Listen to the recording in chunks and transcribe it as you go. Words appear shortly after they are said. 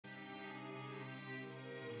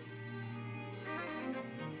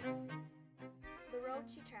road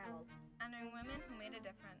she traveled. Honoring women who made a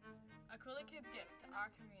difference. A Cooler Kids gift to our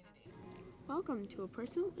community. Welcome to a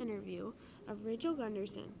personal interview of Rachel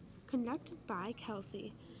Gundersen, conducted by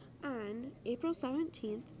Kelsey, on April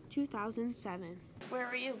 17th, 2007. Where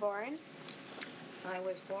were you born? I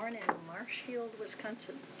was born in Marshfield,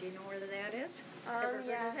 Wisconsin. Do you know where that is? Ever heard of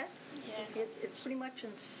that? Yeah. It's pretty much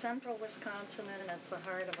in central Wisconsin, and it's the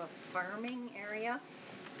heart of a farming area.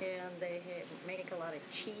 And they make a lot of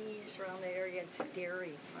cheese around the area. It's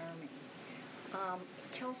dairy farming.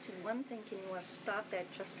 Kelsey, one thing, can you stop that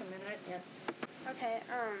just a minute? And Okay,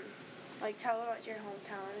 tell about your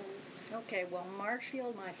hometown. Okay, well,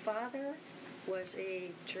 Marshfield, my father was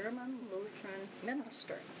a German Lutheran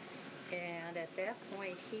minister. And at that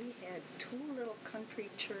point, he had two little country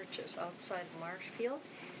churches outside Marshfield.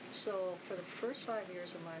 So for the first 5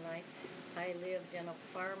 years of my life, I lived in a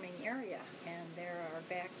farming area. And there, our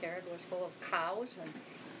backyard was full of cows,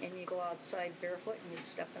 and you go outside barefoot and you'd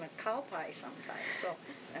step in a cow pie sometimes. So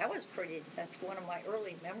that's one of my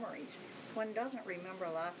early memories. One doesn't remember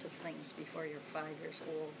lots of things before you're 5 years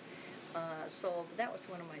old. So that was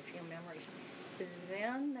one of my few memories.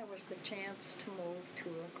 Then there was the chance to move to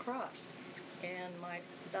La Crosse. And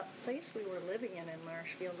the place we were living in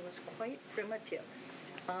Marshfield was quite primitive.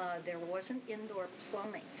 There wasn't indoor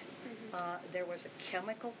plumbing. There was a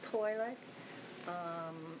chemical toilet,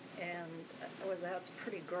 that's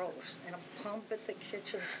pretty gross, and a pump at the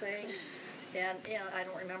kitchen sink. And I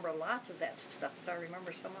don't remember lots of that stuff, but I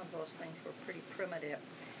remember some of those things were pretty primitive.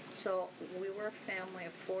 So we were a family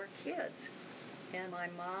of 4 kids, and my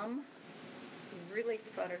mom really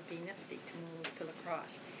thought it'd be nifty to move to La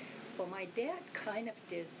Crosse. Well, my dad kind of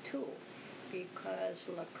did too, because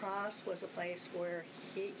La Crosse was a place where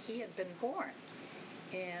he had been born.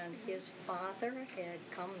 And his father had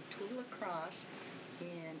come to La Crosse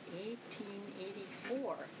in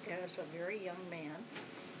 1884 as a very young man,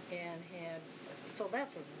 and so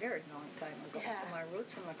that's a very long time ago. Yeah. So my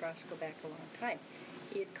roots in La Crosse go back a long time.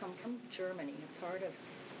 He had come from Germany,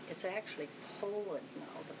 it's actually Poland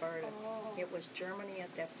now, it was Germany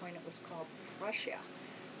at that point. It was called Prussia,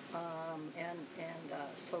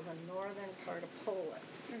 so the northern part of Poland.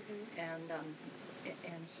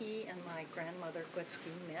 And he and my grandmother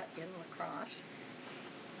Gutsky met in La Crosse,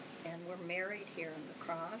 and were married here in La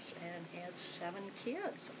Crosse, and had 7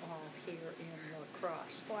 kids all here in La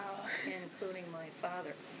Crosse. Wow. Including my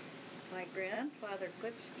father. My grandfather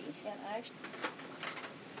Gutsky, and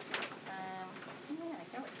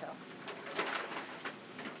here we go.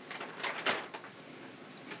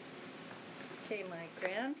 Okay, my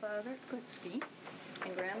grandfather Gutsky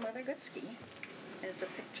and grandmother Gutsky, there's a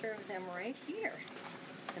picture of them right here.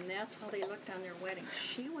 And that's how they looked on their wedding.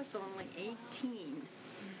 She was only 18,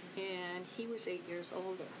 and he was 8 years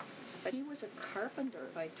older. But he was a carpenter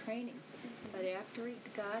by training. But after he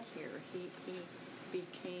got here, he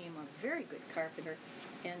became a very good carpenter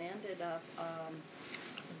and ended up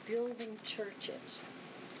building churches.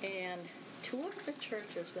 And 2 of the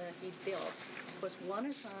churches that he built one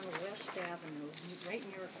is on West Avenue, right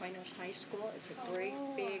near Aquinas High School. It's a great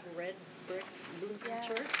big red brick Lutheran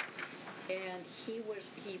church. And he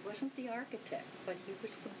wasn't the architect, but he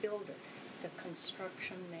was the builder, the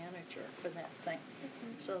construction manager for that thing.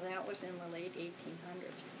 So that was in the late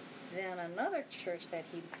 1800s. Then another church that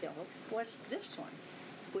he built was this one,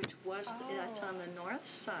 which that's on the north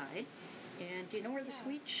side. And do you know where the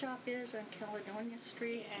sweet shop is on Caledonia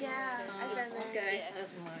Street? Yeah, I've been there. Okay,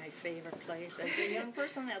 that's my favorite place. As a young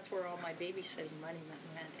person, that's where all my babysitting money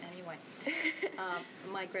went. Anyway,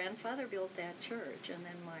 my grandfather built that church, and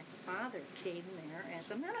then my father came there as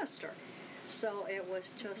a minister. So it was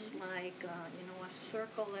just like, a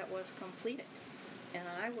circle that was completed. And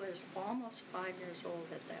I was almost 5 years old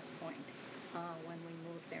at that point when we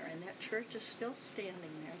moved there. And that church is still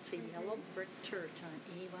standing there. It's a yellow brick church on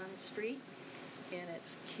Avon Street, and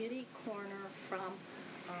it's kitty corner from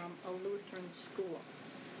a Lutheran school.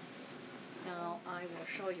 Now, I will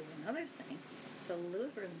show you another thing. The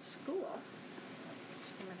Lutheran school,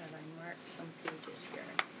 just a minute, I marked some pages here.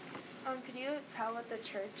 Could you tell what the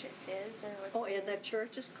church is, or what's The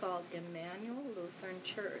church is called Emmanuel Lutheran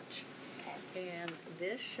Church. Okay. And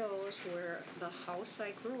this shows where the house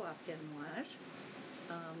I grew up in was.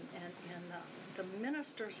 And the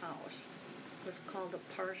minister's house was called a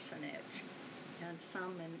parsonage. And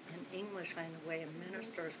some in English, kind of way, a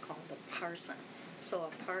minister is called a parson. So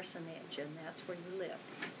a parsonage, and that's where you live.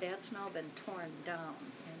 That's now been torn down,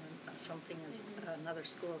 and another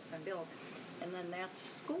school has been built. And then that's a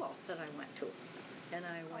school that I went to. And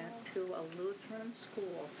I went to a Lutheran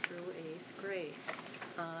school through 8th grade.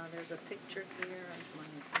 There's a picture here of my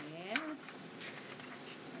dad.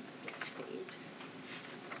 Just on which page.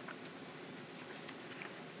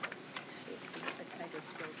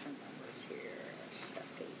 just wrote the numbers here.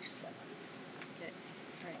 87. Okay.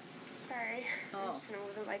 All right. Sorry. Oh. I'm just going to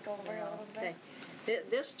move the mic over a little Okay.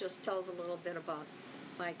 This just tells a little bit about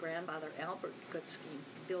my grandfather, Albert Goodsky,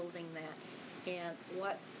 building that. And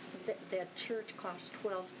what that church cost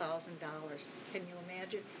 $12,000. Can you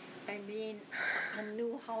imagine? I mean, a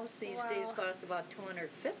new house these days costs about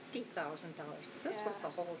 $250,000. This was a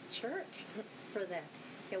whole church for that.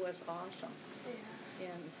 It was awesome. Yeah.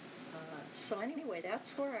 And so anyway,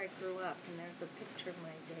 that's where I grew up. And there's a picture of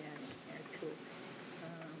my dad there too,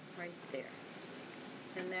 right there.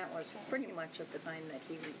 And that was pretty much at the time that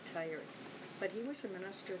he retired. But he was a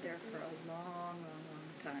minister there for a long, long,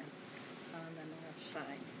 long time on the north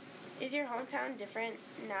side. Is your hometown different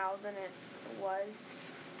now than it was,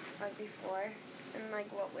 like, before? In,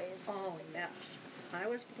 like, what ways? Oh, yes. I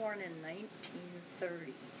was born in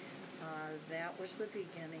 1930. That was the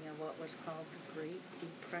beginning of what was called the Great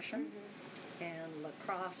Depression. And La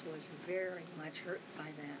Crosse was very much hurt by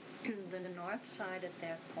that. The north side at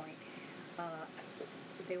that point,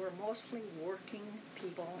 they were mostly working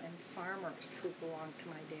people and farmers who belonged to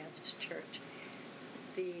my dad's church.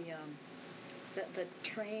 The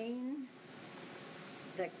train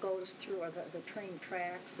that goes through, or the train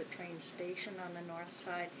tracks, the train station on the north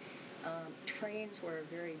side, trains were a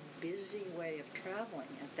very busy way of traveling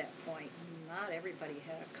at that point. Not everybody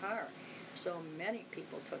had a car, so many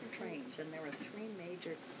people took trains, and there were 3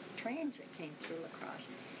 major trains that came through La Crosse.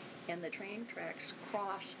 And the train tracks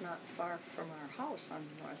crossed not far from our house on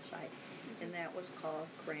the north side, and that was called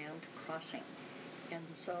Grand Crossing. And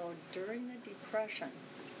so during the Depression,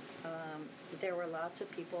 there were lots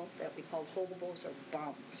of people that we called hobos or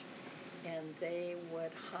bums, and they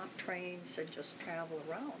would hop trains and just travel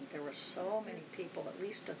around. There were so many people, at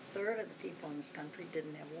least a third of the people in this country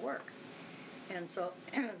didn't have work. And so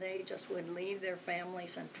they just would leave their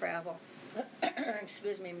families and travel,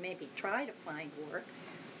 maybe try to find work,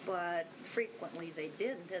 but frequently they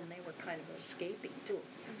didn't, and they were kind of escaping too.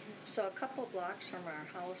 So a couple blocks from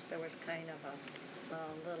our house, there was kind of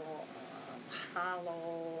a little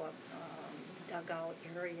hollow dugout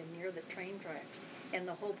area near the train tracks, and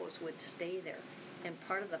the hobos would stay there. And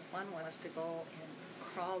part of the fun was to go and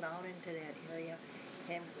crawl down into that area,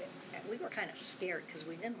 and we were kind of scared because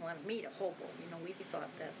we didn't want to meet a hobo. You know, we thought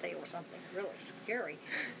that they were something really scary.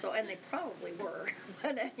 So, and they probably were.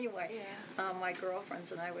 But anyway, my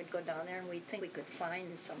girlfriends and I would go down there, and we'd think we could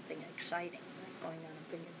find something exciting, like going on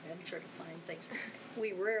a big adventure to find things.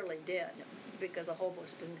 We rarely did, because the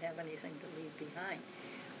hobos didn't have anything to leave behind.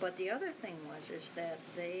 But the other thing is that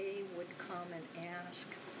they would come and ask.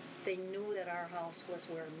 They knew that our house was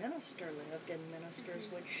where a minister lived, and ministers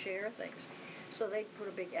would share things. So they'd put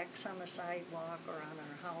a big X on the sidewalk or on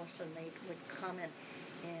our house, and they would come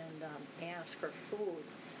and ask for food.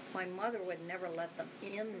 My mother would never let them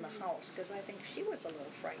in the house, because I think she was a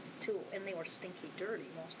little frightened too. And they were stinky dirty,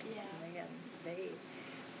 most of them. They hadn't bathed.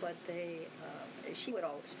 But she would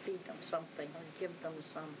always feed them something, or give them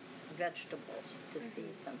some vegetables to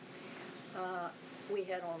feed them. We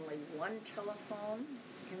had only one telephone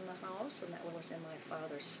in the house, and that was in my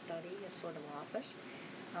father's study, a sort of office.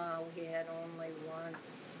 We had only one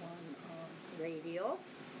radio,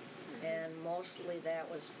 and mostly that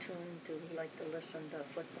was tuned to, he liked to listen to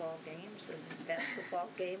football games and basketball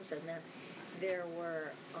games, and then there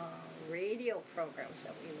were radio programs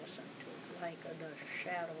that we listened to, like The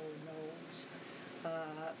Shadow Knows,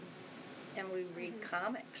 and we read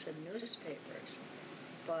comics and newspapers,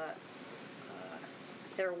 but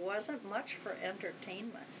there wasn't much for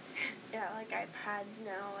entertainment. Yeah, like iPads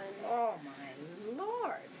now and... Oh, my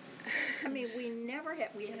Lord. I mean,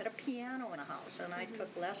 we had a piano in the house, and I took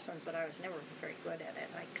lessons, but I was never very good at it.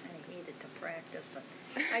 I kind of hated to practice,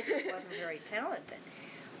 and I just wasn't very talented.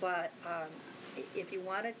 But if you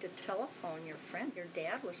wanted to telephone your friend, your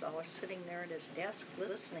dad was always sitting there at his desk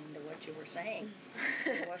listening to what you were saying.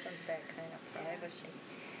 There wasn't that kind of privacy.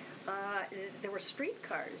 There were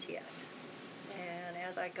streetcars yet. And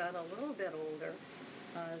as I got a little bit older,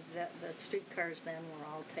 the streetcars then were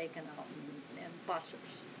all taken out, and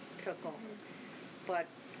buses took over. But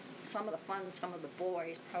some of the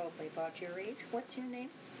boys, probably about your age, what's your name?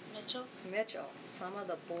 Mitchell. Some of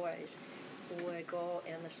the boys would go,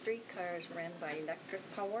 and the streetcars ran by electric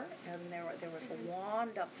power, and there was a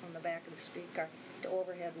wand up from the back of the streetcar to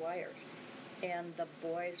overhead wires. And the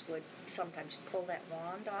boys would sometimes pull that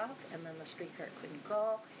wand off, and then the streetcar couldn't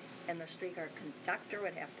go. And the streetcar conductor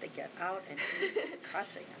would have to get out and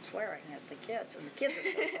cussing and swearing at the kids. And the kids,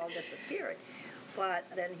 of course, all disappeared. But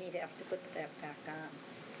then he'd have to put that back on.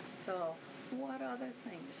 So what other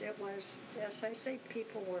things? It was, as I say,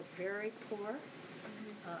 people were very poor.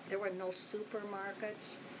 there were no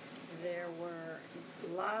supermarkets. There were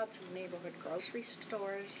lots of neighborhood grocery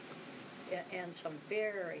stores and some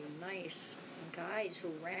very nice guys who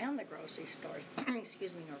ran the grocery stores,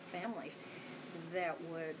 excuse me, or families, that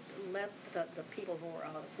would let the people who were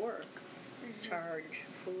out of work charge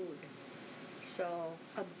food. So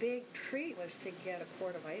a big treat was to get a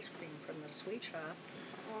quart of ice cream from the sweet shop,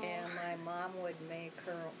 and my mom would make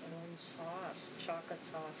her own sauce, chocolate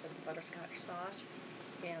sauce and butterscotch sauce,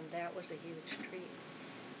 and that was a huge treat.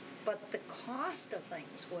 But the cost of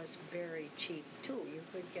things was very cheap, too. You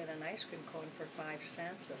could get an ice cream cone for 5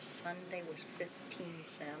 cents. A sundae was 15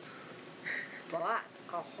 cents. But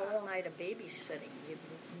a whole night of babysitting, you'd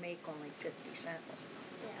make only 50 cents.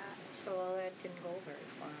 Yeah. So that didn't go very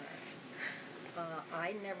far.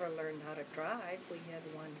 I never learned how to drive. We had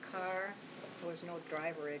one car. There was no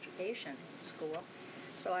driver education in school.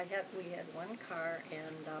 So we had one car,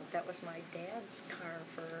 and that was my dad's car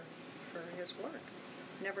for his work.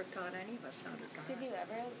 Never taught any of us how to drive. Did you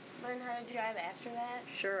ever learn how to drive after that?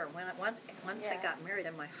 Sure. Once I Yeah. got married,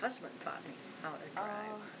 then my husband taught me how to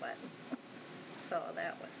drive. Oh. But so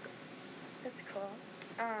that was good. That's cool.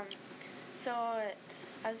 So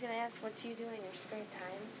I was gonna ask, what do you do in your spare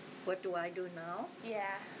time? What do I do now?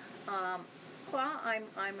 Yeah. Well,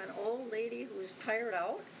 I'm an old lady who's tired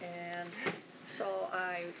out, and so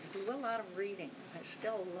I do a lot of reading. I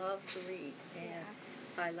still love to read, and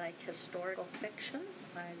I like historical fiction.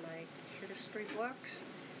 I like history books.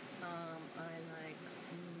 I like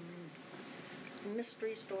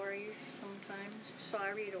mystery stories sometimes. So I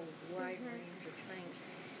read a wide range of things.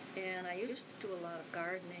 And I used to do a lot of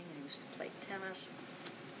gardening. I used to play tennis.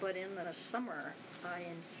 But in the summer, I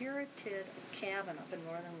inherited a cabin up in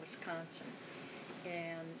northern Wisconsin.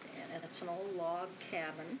 And it's an old log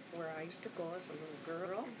cabin where I used to go as a little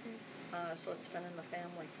girl. So it's been in the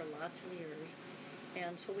family for lots of years.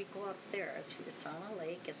 And so we go up there. It's on a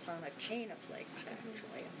lake. It's on a chain of lakes,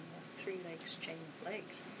 actually. A 3 lakes chain of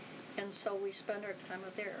lakes. And so we spend our time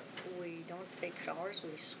up there. We don't take showers.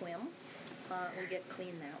 We swim. We get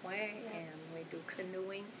clean that way. And we do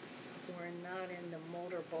canoeing. We're not into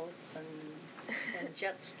motorboats and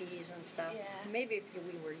jet skis and stuff. Yeah. Maybe if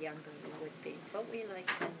we were younger, we would be. But we like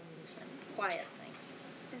canoes and quiet things.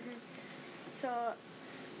 So,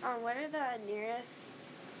 what are the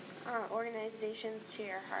nearest organizations to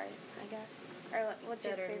your heart, I guess? Or what's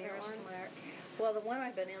your That are favorite nearest ones? to my heart? Well, the one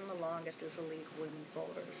I've been in the longest is the League of Women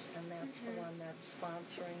Voters, and that's the one that's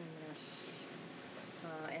sponsoring this.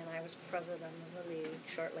 And I was president of the League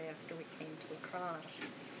shortly after we came to La Crosse.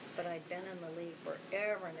 But I'd been in the League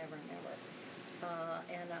forever and ever and ever.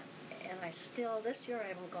 And I still, this year I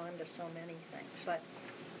haven't gone to so many things, but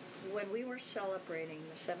when we were celebrating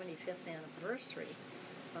the 75th anniversary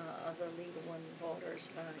of the League of Women Voters,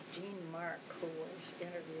 Jean Mark, who was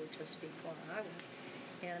interviewed just before I was,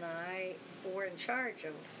 and I were in charge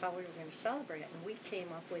of how we were going to celebrate it, and we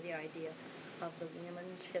came up with the idea of the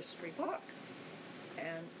Women's History book,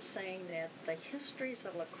 and saying that the histories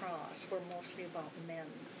of La Crosse were mostly about men,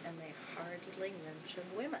 and they hardly mentioned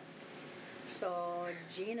women. So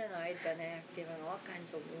Jean and I had been active in all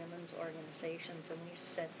kinds of women's organizations, and we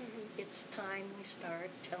said, it's time we start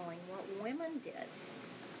telling what women did.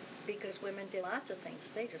 Because women did lots of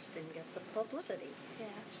things, they just didn't get the publicity. Yeah.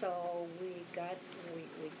 So we got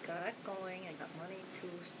going and got money to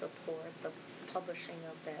support the publishing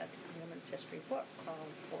of that women's history book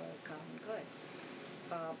called For the Common Good.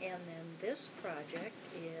 And then this project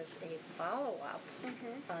is a follow-up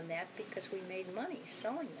on that because we made money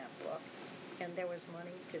selling that book. And there was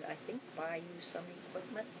money to, I think, buy you some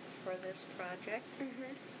equipment for this project.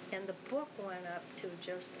 And the book went up to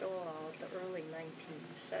just the early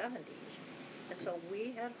 1970s. And so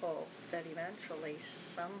we had hoped that eventually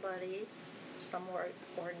somebody, some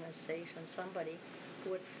organization, somebody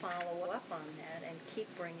would follow up on that and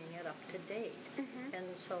keep bringing it up to date. And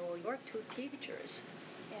so your 2 teachers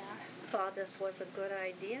thought this was a good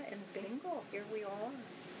idea, and bingo, here we are.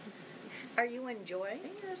 Are you enjoying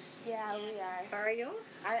this? Yeah, we are. Are you?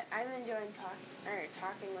 I'm enjoying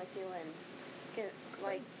talking with you and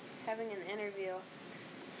having an interview.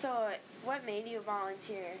 So, what made you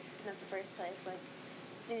volunteer in the first place? Like,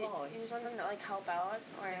 did you just want them to help out,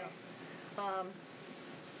 or?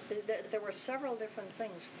 There were several different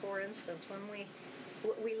things. For instance, when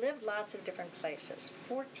we lived lots of different places,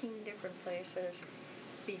 14 different places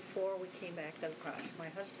before we came back to La Crosse. My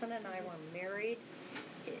husband and I were married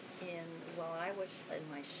while I was in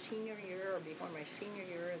my senior year, or before my senior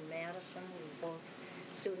year in Madison. We were both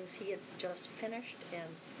students. He had just finished and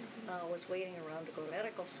was waiting around to go to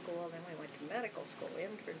medical school. Then we went to medical school,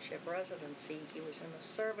 internship, residency. He was in the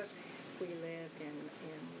service. We lived in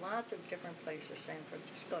lots of different places, San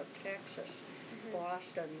Francisco, Texas,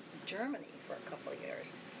 Boston, Germany for a couple of years.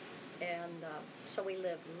 And so we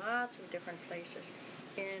lived lots of different places.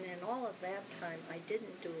 And in all of that time, I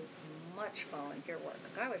didn't do much volunteer work.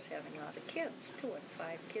 I was having lots of kids, too, and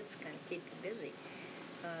 5 kids kind of keep you busy.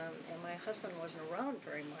 And my husband wasn't around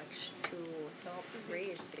very much to help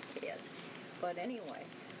raise the kids. But anyway,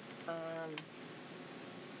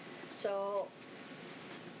 so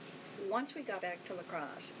once we got back to La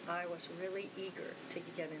Crosse, I was really eager to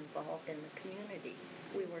get involved in the community.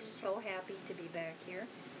 We were so happy to be back here.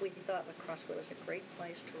 We thought La Crosse was a great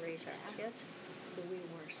place to raise our kids. We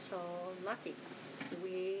were so lucky.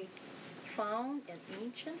 We found an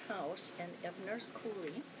ancient house in Ebner's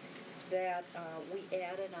Coulee that we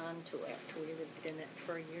added on to after we lived in it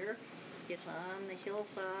for a year. It's on the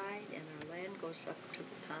hillside, and our land goes up to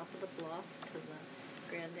the top of the bluff, to the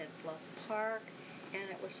Granddad Bluff Park, and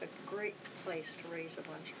it was a great place to raise a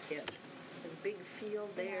bunch of kids. There's a big field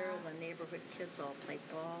there, the neighborhood kids all played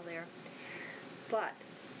ball there. But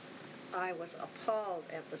I was appalled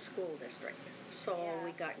at the school district. So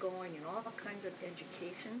we got going in all kinds of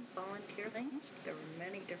education volunteer things. There were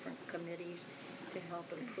many different committees to help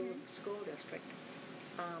improve the school district.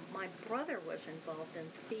 My brother was involved in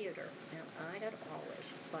theater, and I had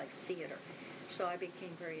always liked theater. So I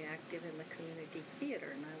became very active in the community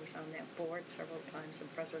theater, and I was on that board several times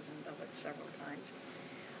and president of it several times.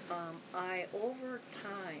 Over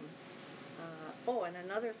time, and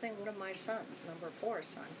another thing, one of my sons, number 4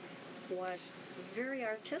 son, was very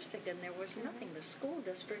artistic, and there was nothing. The school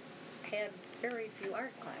district had very few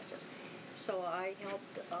art classes. So I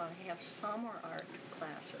helped have summer art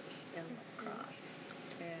classes in La Crosse.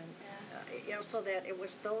 And, so that it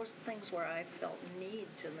was those things where I felt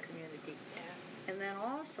needs in the community. And then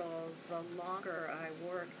also, the longer I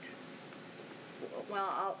worked,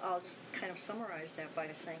 I'll just kind of summarize that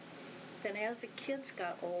by saying, then as the kids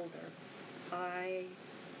got older, I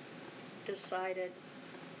decided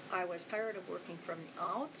I was tired of working from the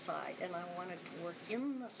outside, and I wanted to work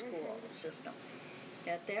in the school system.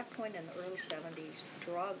 At that point in the early 70s,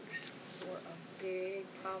 drugs were a big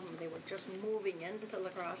problem. They were just moving into La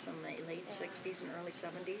Crosse in the late 60s and early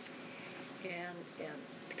 70s. And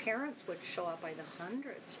parents would show up by the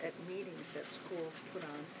hundreds at meetings that schools put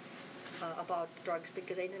on about drugs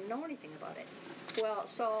because they didn't know anything about it. Well,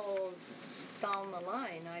 so down the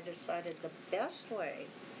line, I decided the best way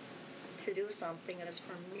to do something is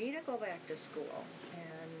for me to go back to school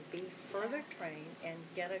and be further trained and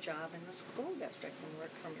get a job in the school district and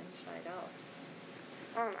work from inside out.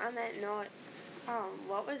 On that note,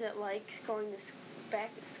 what was it like going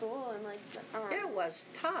back to school and It was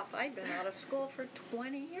tough. I'd been out of school for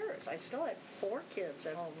 20 years. I still had 4 kids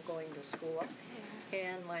at home going to school.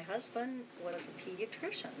 And my husband was a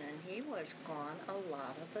pediatrician, and he was gone a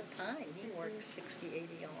lot of the time. He worked 60,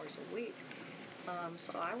 80 hours a week.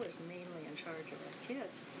 So I was mainly in charge of the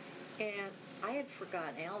kids. And I had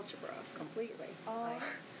forgotten algebra completely. I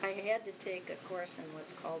had to take a course in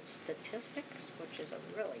what's called statistics, which is a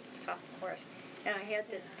really tough course. And I had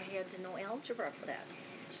to know algebra for that.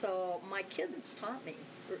 So my kids taught me,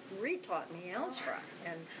 retaught me algebra.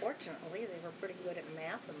 And fortunately, they were pretty good at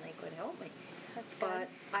math, and they could help me. But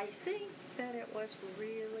I think that it was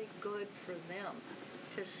really good for them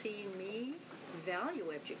to see me value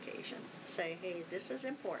education, say, hey, this is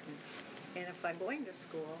important, and if I'm going to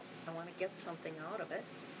school, I want to get something out of it,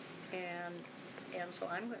 and so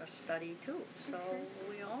I'm going to study too. So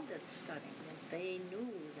we all did studying, and they knew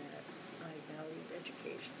that I valued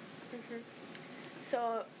education.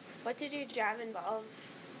 So what did your job involve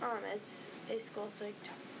as a school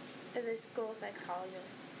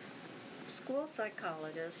psychologist? School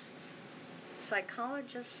psychologists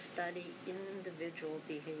study individual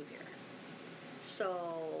behavior.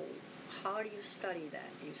 So how do you study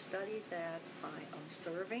that? You study that by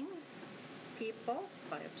observing people,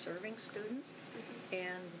 by observing students,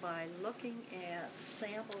 and by looking at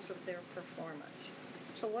samples of their performance.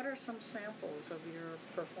 So what are some samples of your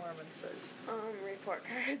performances? Report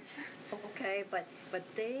cards. Okay, but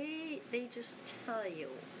they just tell you,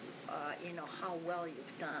 how well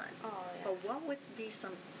you've done. But what would be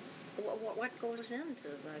what goes into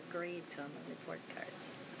the grades on the report cards?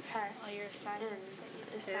 Tests. All your assignments.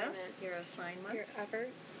 Yes, your assignments. Your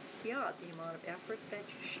effort. Yeah, the amount of effort that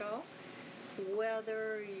you show.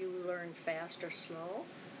 Whether you learn fast or slow.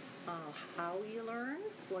 How you learn.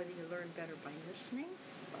 Whether you learn better by listening,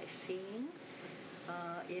 by seeing.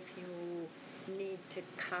 If you need to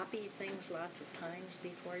copy things lots of times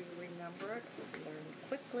before you remember it, learn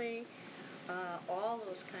quickly. all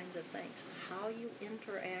those kinds of things. How you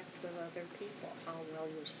interact with other people, how well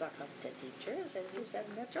you suck up to teachers, as you said,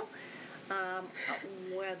 Mitchell,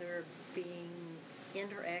 whether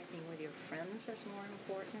interacting with your friends is more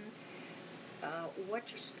important, what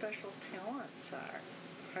your special talents are.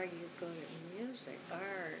 Are you good at music,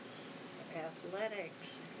 art,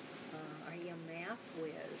 athletics? Are you a math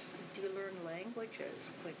whiz? Do you learn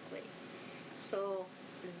languages quickly? So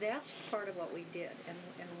that's part of what we did, and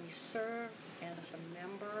we served as a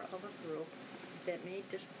member of a group that made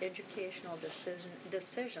educational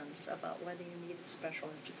decisions about whether you needed special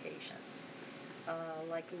education,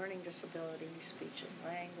 like learning disabilities, speech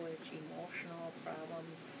and language, emotional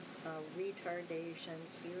problems, retardation,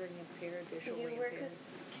 hearing impaired, visually impaired. Did you work with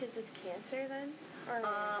kids with cancer then? Or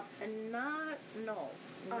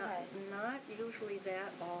Not usually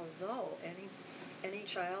that, although any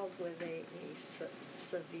child with a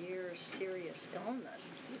severe, serious illness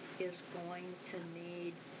is going to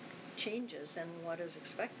need changes in what is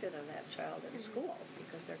expected of that child in school,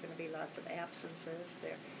 because there are going to be lots of absences,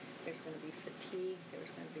 there's going to be fatigue,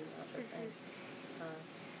 there's going to be lots of things.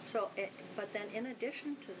 But then in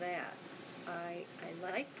addition to that, I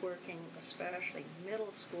liked working, especially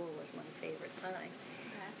middle school was my favorite time.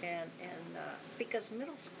 And because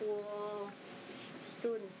middle school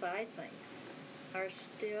students, I think, are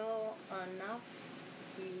still enough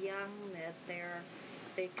young that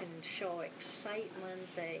they can show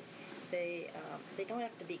excitement. They don't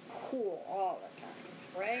have to be cool all the time,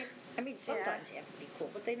 right? I mean, sometimes you have to be cool,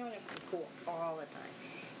 but they don't have to be cool all the time.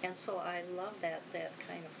 And so I love that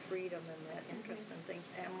kind of freedom and that interest in things.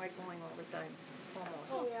 Am I going over time?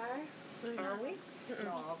 Almost. Oh, we are? Are we?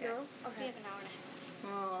 No, okay. No? Okay. We have an hour and a half.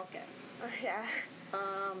 Oh, okay. Oh, yeah.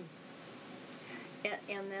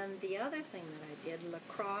 And then the other thing that I did,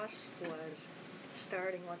 lacrosse, was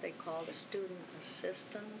starting what they call the Student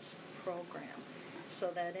Assistance Program,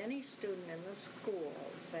 so that any student in the school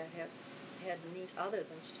that had needs other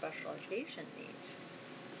than special education needs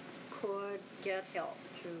could get help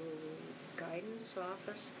through guidance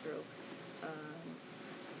office, through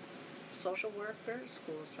social workers,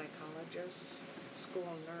 school psychologists,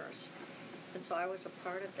 school nurse. And so I was a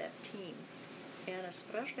part of that team. And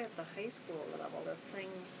especially at the high school level, the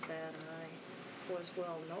things that I was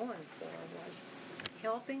well known for was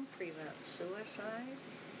helping prevent suicide,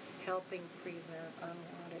 helping prevent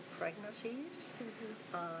unwanted pregnancies,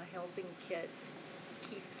 helping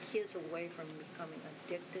keep kids away from becoming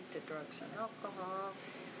addicted to drugs and alcohol.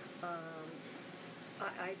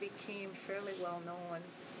 I became fairly well known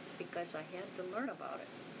because I had to learn about it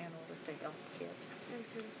in order to help kids.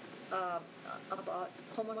 About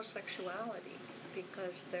homosexuality,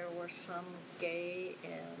 because there were some gay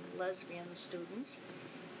and lesbian students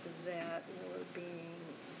that were being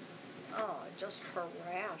just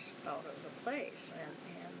harassed out of the place,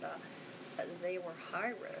 and they were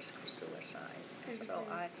high risk for suicide. So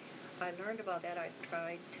I learned about that. I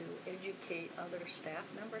tried to educate other staff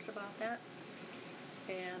members about that,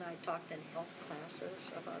 and I talked in health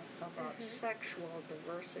classes about sexual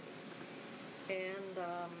diversity. And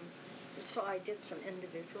so I did some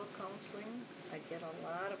individual counseling. I did a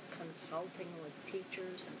lot of consulting with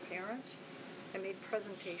teachers and parents. I made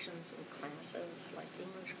presentations in classes, like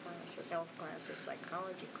English classes, health classes,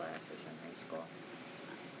 psychology classes in high school.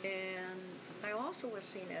 And I also was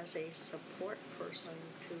seen as a support person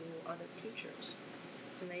to other teachers.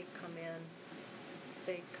 And they come in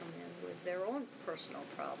with their own personal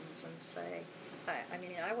problems and say,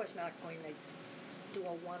 I was not going to do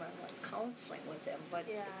a one-on-one counseling with them, but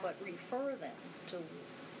refer them to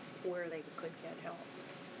where they could get help.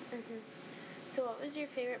 So what was your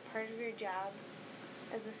favorite part of your job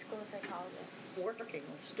as a school psychologist? Working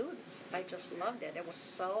with students. I just loved it. It was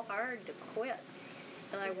so hard to quit.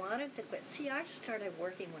 And I wanted to quit. See, I started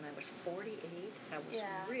working when I was 48. I was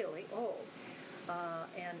really old.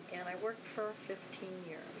 And I worked for 15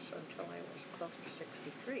 years until I was close to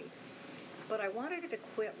 63. But I wanted to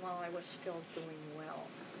quit while I was still doing well.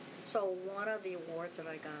 So one of the awards that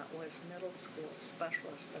I got was Middle School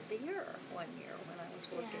Specialist of the Year one year when I was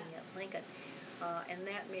working at Lincoln. And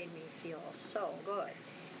that made me feel so good,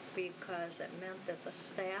 because it meant that the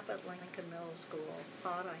staff at Lincoln Middle School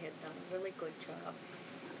thought I had done a really good job,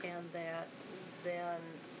 and that then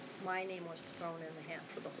my name was thrown in the hat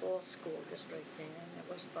for the whole school district, and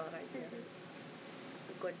it was thought I did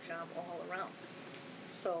a good job all around.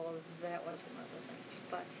 So that was one of the things.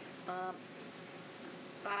 But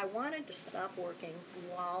I wanted to stop working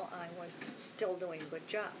while I was still doing a good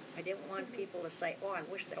job. I didn't want people to say, oh, I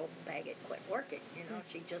wish that old bag had quit working.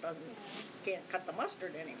 She just can't cut the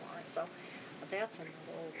mustard anymore. And so That's another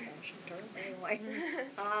old-fashioned term. Anyway,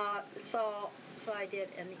 so I did.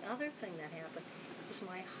 And the other thing that happened is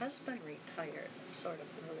my husband retired sort of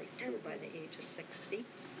early, too, by the age of 60.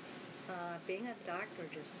 Being a doctor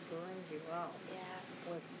just burns you out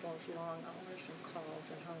with those long hours and calls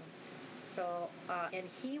at home. So, and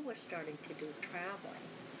he was starting to do traveling.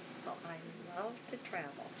 So I love to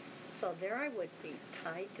travel. So there I would be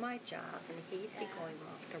tied to my job, and he'd be going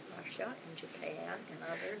off to Russia and Japan and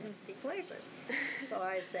other nifty places. So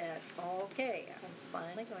I said, okay, I'm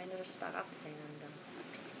finally going to stop.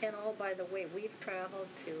 And oh, by the way, we've traveled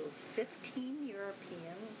to 15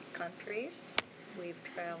 European countries. We've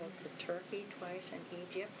traveled to Turkey twice and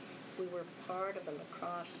Egypt. We were part of the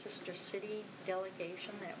Lacrosse Sister City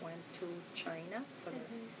delegation that went to China for the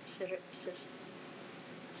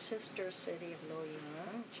Sister City of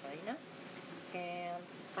Luoyang, China. And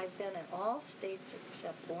I've been in all states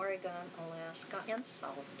except Oregon, Alaska, and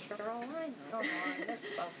South Carolina. I don't know, I miss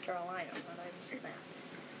South Carolina, but I miss that.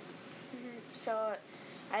 So,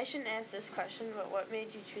 I shouldn't ask this question, but what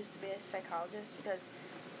made you choose to be a psychologist? Because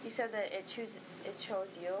you said that it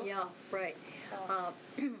chose you. Yeah, right. So.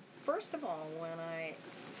 First of all, when I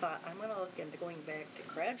thought I'm going to look into going back to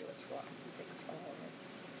graduate school,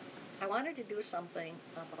 I wanted to do something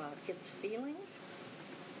about kids' feelings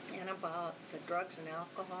and about the drugs and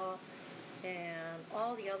alcohol and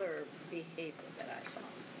all the other behavior that I saw.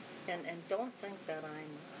 And don't think that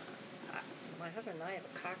my husband and I have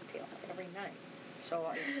a cocktail every night. So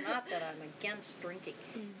it's not that I'm against drinking,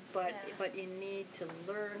 but you need to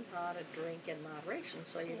learn how to drink in moderation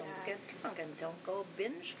so you don't get drunk and don't go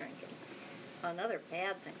binge drinking. Another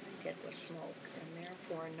bad thing I did was smoke, and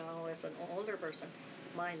therefore now as an older person,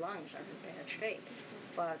 my lungs are in bad shape.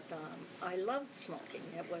 But I loved smoking.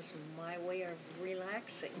 It was my way of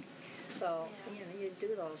relaxing. So, you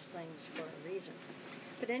do those things for a reason.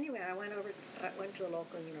 But anyway, I went to the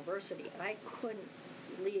local university. I couldn't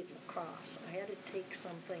leave lacrosse. I had to take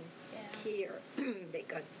something here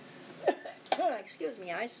because, excuse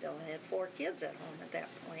me, I still had 4 kids at home at that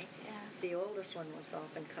point. The oldest one was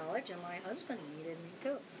off in college, and my husband needed me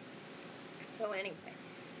too. So anyway,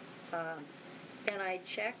 and I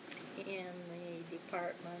checked in the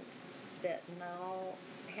department that now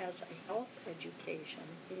has a health education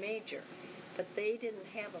major, but they didn't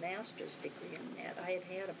have a master's degree in that. I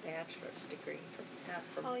had a bachelor's degree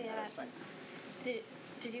from medicine.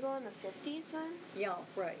 Did you go in the 50s then? Yeah,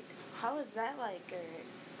 right. How was that like?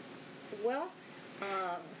 Well,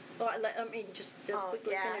 let me just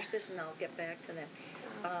quickly finish this and I'll get back to that.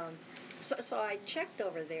 So I checked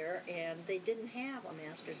over there, and they didn't have a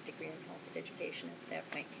master's degree in health education at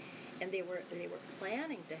that point, and they were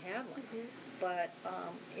planning to have one, but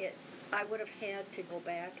I would have had to go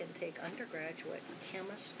back and take undergraduate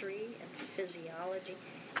chemistry and physiology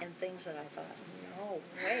and things that I thought, no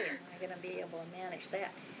way am I going to be able to manage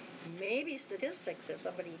that. Maybe statistics if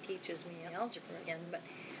somebody teaches me algebra again,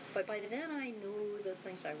 but by then I knew the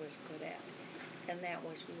things I was good at, and that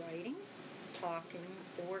was writing, talking,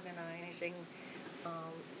 organizing.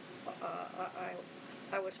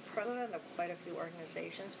 I was president of quite a few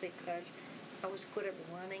organizations because I was good at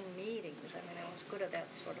running meetings. I mean, I was good at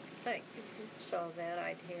that sort of thing. So that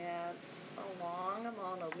I'd had a long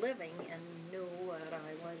amount of living and knew what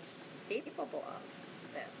I was capable of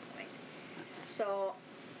at that point. So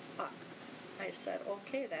I said,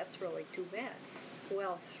 okay, that's really too bad.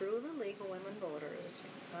 Well, through the League of Women Voters,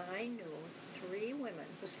 I knew 3 women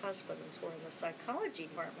whose husbands were in the psychology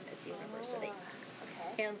department at the university.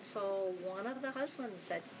 Okay. And so one of the husbands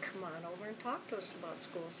said, come on over and talk to us about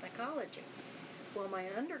school psychology. Well, my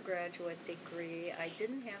undergraduate degree, I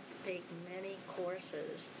didn't have to take many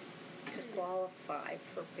courses to qualify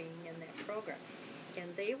for being in that program.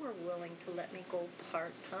 And they were willing to let me go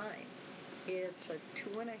part-time. It's a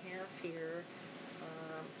 2.5-year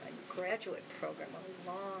graduate program, a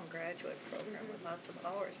long graduate program with lots of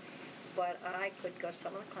hours. But I could go,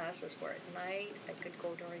 some of the classes were at night, I could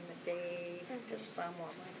go during the day to some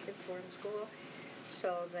while my kids were in school.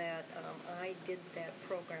 So that I did that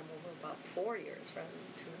program over about 4 years rather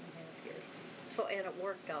than 2.5 years. So, and it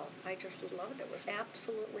worked out. I just loved it. It was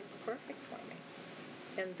absolutely perfect for me.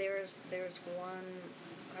 And there's one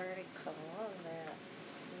article that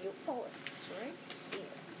it's right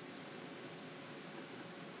here.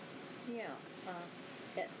 Yeah,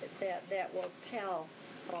 that will tell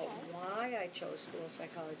about why I chose school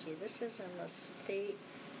psychology. This is in the state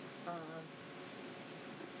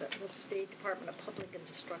Department of Public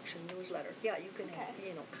Instruction newsletter. Yeah, you can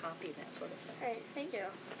copy that sort of thing. All right, thank you.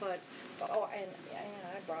 But and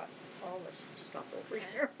I brought all this stuff over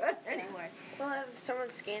here. But anyway, we'll have someone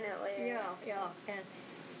scan it later. Yeah, and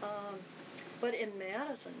But in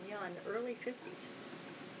Madison, yeah, in the early 50s,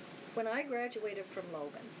 when I graduated from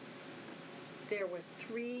Logan, there were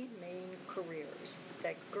three main careers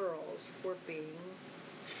that girls were being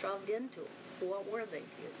shoved into. What were they,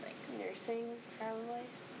 do you think? Nursing, probably.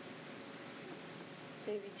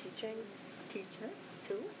 Maybe teaching. Teacher,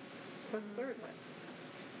 two. The third one.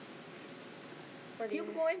 What If do you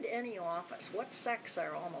go into any office, what sex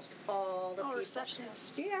are almost all the people?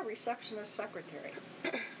 Receptionist. Yeah, receptionist, secretary.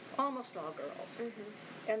 Almost all girls.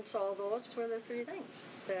 Mm-hmm. And so those were the three things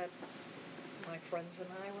that my friends and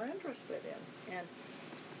I were interested in. And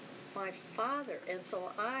my father, and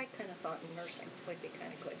so I kind of thought nursing would be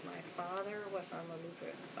kind of good. My father was on the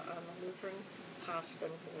Lutheran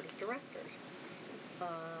Hospital Board of Directors.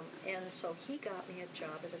 And so he got me a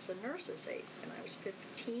job as a nurse's aide. When I was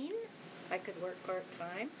 15, I could work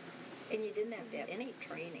part-time, and you didn't have to have any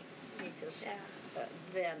training. You just,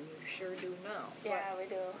 then you sure do now. Yeah, we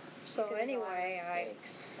do. So We make a lot of anyway,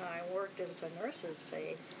 mistakes. I worked as a nurse's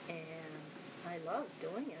aide, and I loved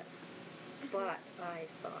doing it. But I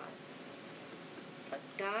thought, the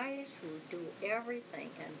guys who do everything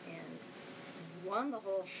and run the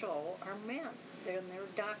whole show are men. They're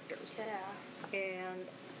doctors. Yeah. And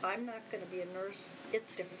I'm not going to be a nurse.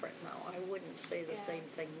 It's different now. I wouldn't say the same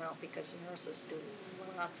thing now because nurses do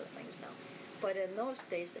lots of things now. But in those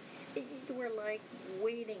days, you were like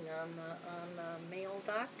waiting on the male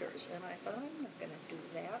doctors. And I thought, I'm not going to do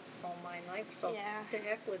that all my life. So to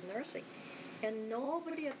heck with nursing. And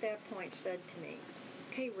nobody at that point said to me,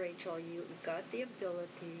 okay, Rachel, you've got the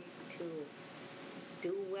ability to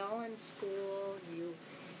do well in school.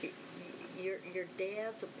 Your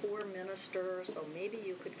dad's a poor minister, so maybe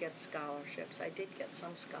you could get scholarships. I did get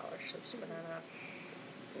some scholarships, but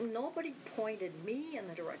nobody pointed me in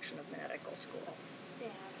the direction of medical school.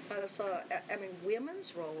 Yeah. So, I mean,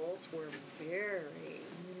 women's roles were very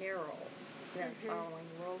narrow. Then following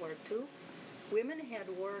World War II, women had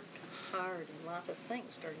worked hard in lots of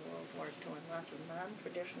things during World War II in lots of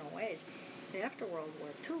non-traditional ways. And after World War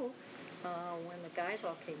II, when the guys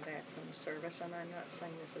all came back from the service, and I'm not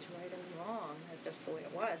saying this is right and wrong, it's just the way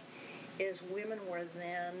it was, is women were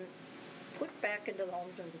then put back into the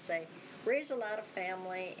homes and say, raise a lot of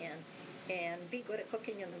family and be good at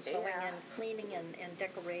cooking and sewing and cleaning and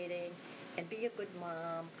decorating and be a good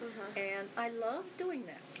mom. And I loved doing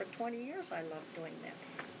that. For 20 years I loved doing that.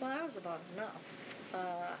 Well, that was about enough.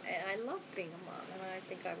 And I loved being a mom, and I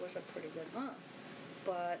think I was a pretty good mom.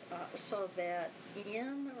 But so that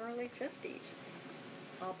in the early 50s,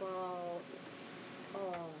 about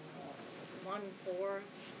 1/4,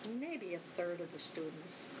 maybe 1/3 of the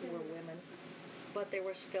students were women, but they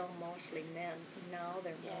were still mostly men. Now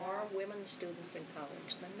there are more women students in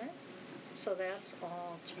college than men. So that's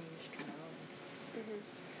all changed now.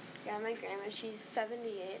 Yeah, my grandma, she's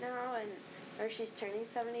 78 now, or she's turning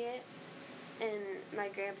 78. And my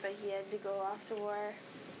grandpa, he had to go off to war,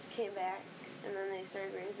 came back, and then they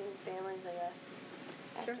started raising families, I guess,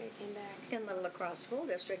 after he came back. In the La Crosse School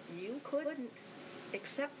District, you couldn't,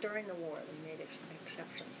 except during the war, they made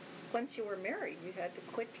exceptions. Once you were married, you had to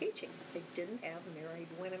quit teaching. They didn't have married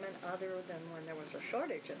women other than when there was a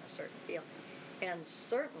shortage in a certain field. And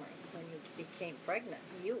certainly, when you became pregnant,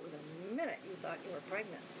 the minute you thought you were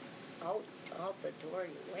pregnant, out the door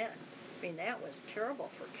you went. I mean, that was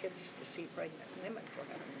terrible for kids to see pregnant women, for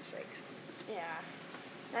heaven's sakes. Yeah.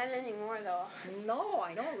 Not anymore, though. No,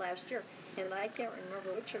 I know, last year. And I can't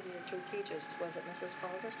remember which of your two teachers. Was it Mrs.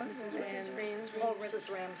 Halderson? Mrs. Ramsey. Oh, Mrs.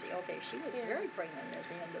 Ramsey. Okay, she was very pregnant at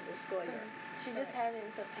the end of the school year. She just had it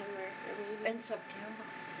in September. In September.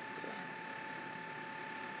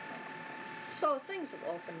 So things have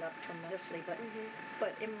opened up tremendously,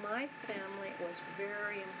 but in my family it was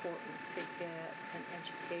very important to get an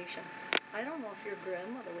education. I don't know if your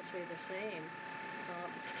grandmother would say the same,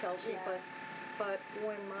 Chelsea, but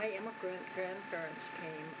when my immigrant grandparents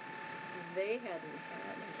came, they hadn't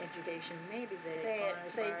had an education. Maybe they had gone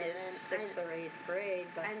as far as 6th or 8th grade.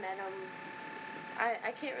 But I met them.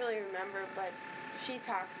 I can't really remember, but she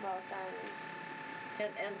talks about them.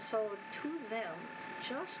 And so to them,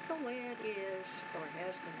 just the way it is, or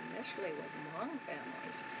has been initially with Hmong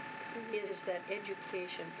families, is that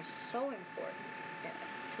education is so important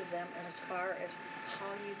to them as far as how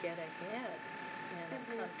you get ahead in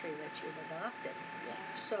a country that you've adopted. Yeah.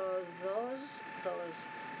 So those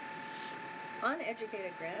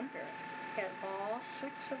uneducated grandparents had all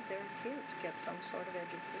 6 of their kids get some sort of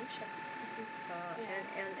education.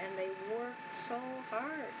 And they worked so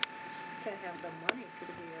hard to have the money to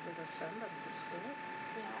be able to send them to school.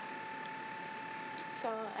 Yeah. So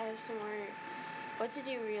I have some more. What did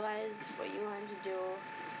you realize what you wanted to do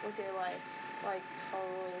with your life Like,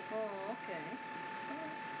 totally. Oh, okay.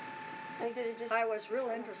 Like, did it just... I was real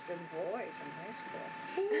interested in boys in high school.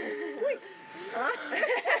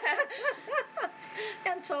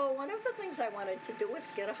 And so one of the things I wanted to do was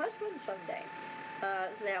get a husband someday.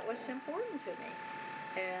 That was important to me.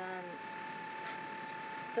 And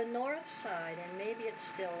the north side, and maybe it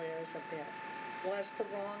still is a bit, was the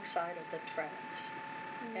wrong side of the tracks.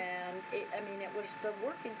 Mm-hmm. And it was the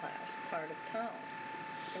working class part of town.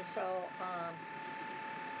 And so,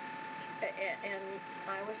 and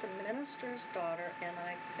I was a minister's daughter, and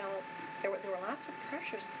I felt there were lots of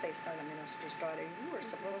pressures placed on a minister's daughter. You were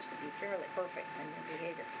supposed to be fairly perfect in your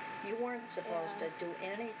behavior. You weren't supposed to do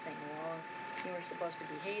anything wrong. You were supposed to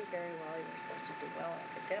behave very well. You were supposed to do well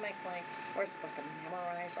academically. You were supposed to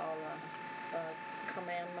memorize all the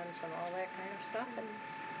commandments and all that kind of stuff.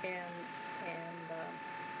 Mm-hmm.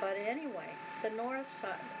 But anyway, the north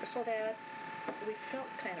side, so that we felt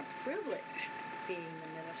kind of privileged being the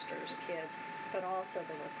minister's kids, but also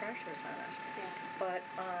there were pressures on us. Yeah. But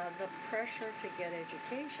the pressure to get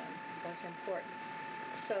education was important,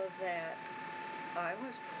 so that I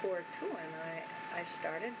was poor too, and I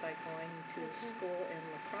started by going to school in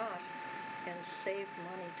La Crosse and saved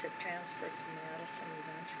money to transfer to Madison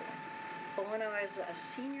eventually. But when I was a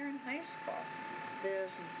senior in high school,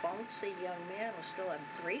 this bouncy young man who still had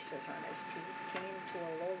braces on his teeth came to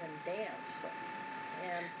a Logan dance,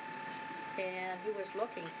 and he was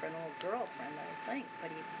looking for an old girlfriend, I think,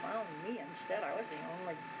 but he found me instead. I was the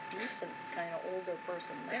only decent kind of older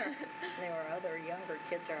person there. There were other younger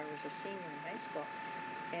kids there. I was a senior in high school,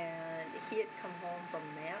 and he had come home from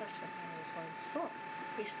Madison when he was going to school.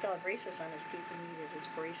 He still had braces on his teeth. He needed his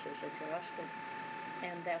braces addressed,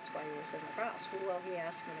 and that's why he was in La Crosse. Well, he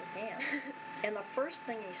asked me to dance, and the first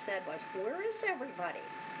thing he said was, "Where is everybody?"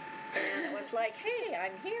 And it was like, "Hey,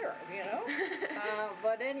 I'm here," you know.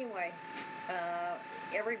 But anyway,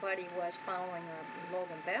 everybody was following a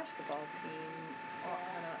Logan basketball team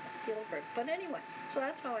on a field trip. But anyway, so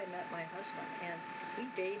that's how I met my husband, and we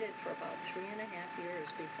dated for about 3.5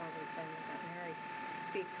 years before we finally got married,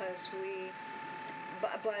 because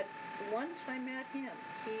but once I met him,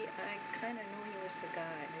 I kind of knew he was the guy.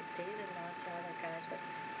 I dated lots of other guys, but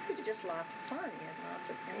he was just lots of fun. He had lots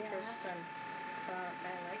of interests, and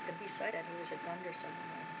I liked him. Besides that, he was at Gundersen,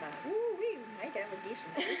 and I thought, ooh, we might have a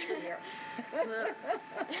decent future here.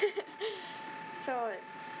 So,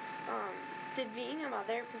 did being a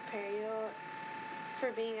mother prepare you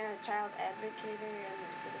for being a child advocate in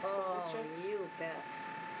the school district? Oh, you bet.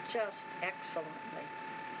 Just excellently.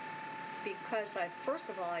 Because first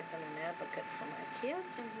of all, I've been an advocate for my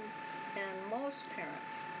kids, and most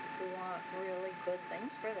parents want really good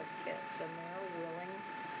things for their kids, and they're willing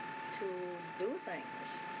to do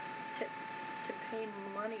things, to pay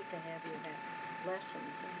money to have you have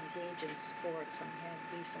lessons and engage in sports and have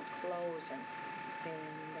decent clothes and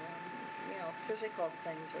physical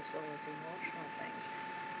things as well as emotional things.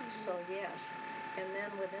 So yes, and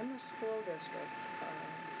then within the school district,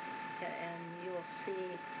 and you'll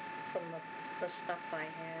see from the stuff I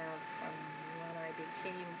have from when I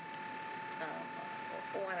became,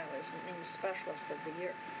 when I was named Specialist of the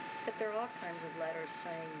Year, that there are all kinds of letters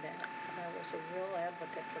saying that I was a real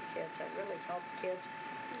advocate for kids. I really helped kids.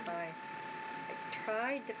 I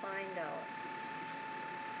tried to find out.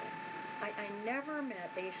 I never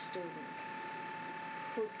met a student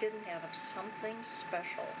who didn't have something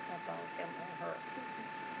special about him or her.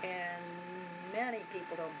 And many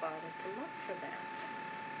people don't bother to look for that.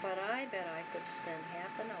 But I bet I could spend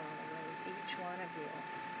half an hour with each one of you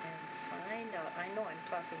and find out. I know I'm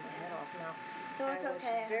talking my head off now. No, I was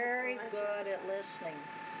okay. very good at listening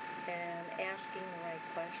and asking the right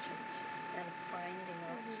questions and finding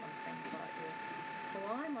out something about you.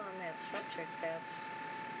 While I'm on that subject, that's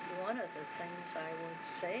one of the things I would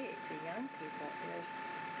say to young people is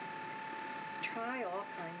try all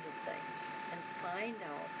kinds of things and find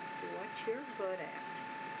out what you're good at.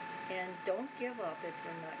 And don't give up if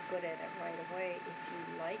you're not good at it right away. If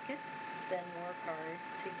you like it, then work hard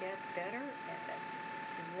to get better at it.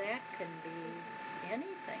 That can be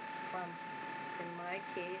anything from, in my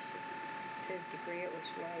case, to a degree it was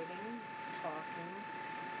writing, talking,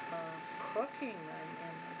 cooking,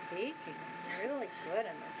 and baking. I'm really good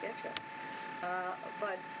in the kitchen.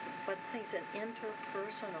 But things that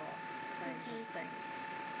interpersonal kinds of things.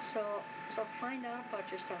 So find out about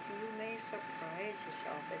yourself. You may surprise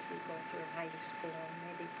yourself as you go through high school,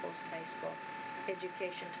 maybe post-high school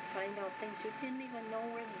education, to find out things you didn't even know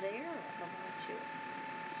were there about you.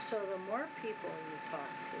 So the more people you talk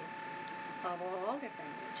to of all different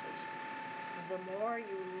ages, the more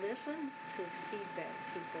you listen to feedback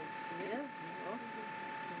people give you,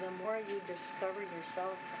 the more you discover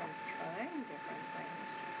yourself from trying different things,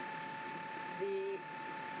 the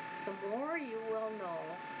more you will know,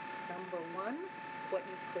 number one, what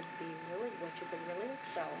you could really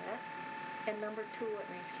excel at, and number two, what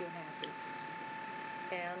makes you happy.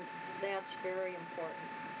 And that's very important.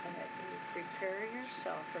 And that you prepare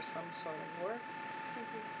yourself for some sort of work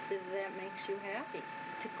that makes you happy.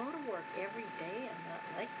 To go to work every day and not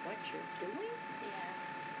like what you're doing? Yeah.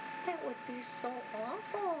 That would be so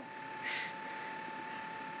awful.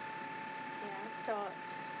 Yeah. So,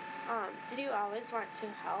 did you always want to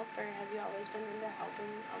help, or have you always been into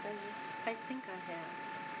helping others? I think I have.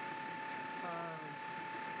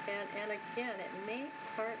 And again, it may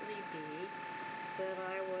partly be that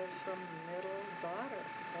I was a middle daughter,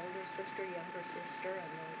 older sister, younger sister, and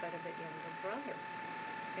then got a bit younger brother.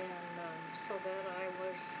 And so that I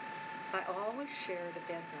always shared a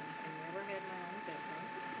bedroom. I never had my own bedroom.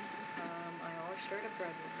 I always shared a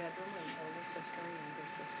bedroom with an older sister, a younger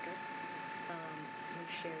sister. We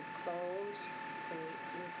shared clothes.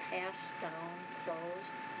 We passed down clothes.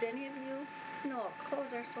 Did any of you? No,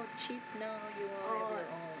 clothes are so cheap now, you all have your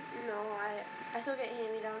own. No, I still get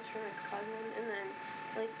hand-me-downs from a cousin, and then,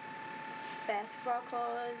 like, basketball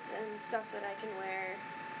clothes and stuff that I can wear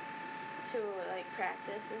to, like,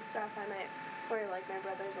 practice and stuff. I might wear, like, my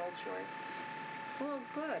brother's old shorts. Well,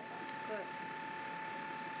 good.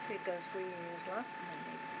 Because we use lots of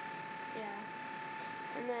handmade things. Yeah.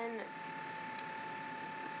 And then,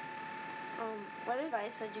 what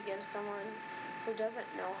advice would you give someone who doesn't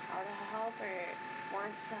know how to help or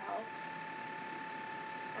wants to help?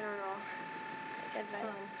 I don't know. Like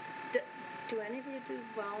advice. Do any of you do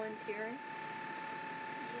volunteering?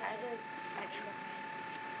 Yeah, I did. I try.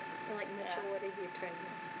 Like Mitchell, what did you try to do?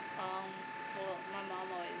 Well, my mom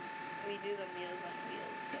always, we do the Meals on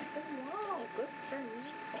Wheels thing. Oh, wow, good for you.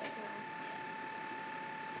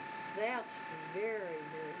 That's a very,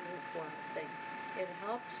 very worthwhile thing. It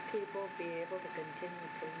helps people be able to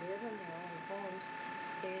continue to live in their own homes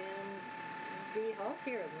and be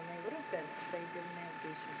healthier than they would have been if they didn't have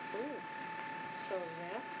decent food. So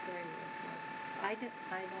that's very worthwhile. I don't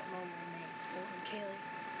know your name. Kaylee.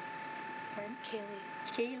 Pardon? Kaylee.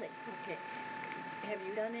 Kaylee. Okay. Have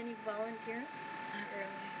you done any volunteering? Not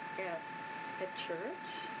really. At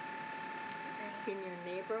church? In your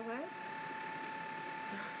neighborhood?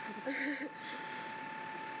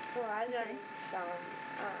 Well, I've done some.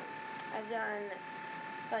 I've done,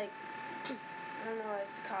 like, I don't know what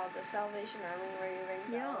it's called, the Salvation Army, where you ring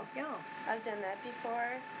bells. Yeah. I've done that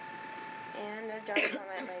before, and I've done some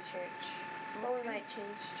at my church. But we might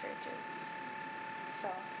change churches.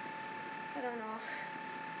 So, I don't know.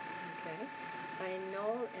 Okay. I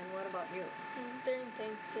know, and what about you? During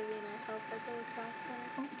Thanksgiving, I help at the lacrosse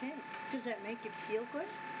center. Okay. Does that make you feel good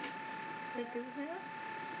to do that?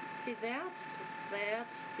 See, that's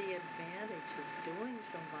the advantage of doing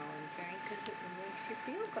some volunteering, because it makes you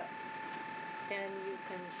feel good. And you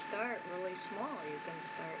can start really small. You can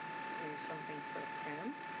start doing something for a friend,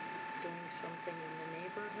 doing something in the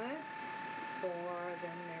neighborhood, or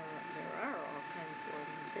then there are all kinds of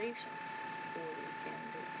organizations where you can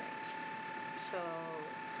do things. So,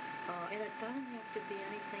 and it doesn't have to be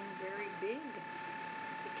anything very big.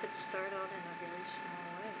 It could start out in a very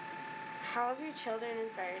small way. How have your children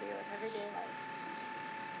inspired you with everyday life?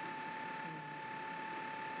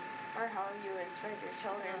 Or how have you inspired your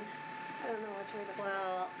children? I don't know which way to put it.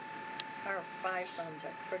 Well, our 5 sons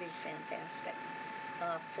are pretty fantastic.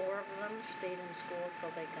 4 of them stayed in school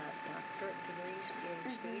till they got doctorate degrees,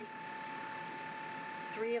 PhDs.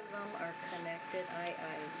 3 of them are connected. I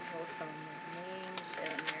wrote down their names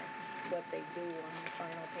and what they do on the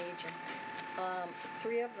final page. And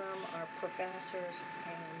 3 of them are professors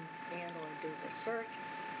and or do research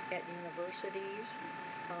at universities.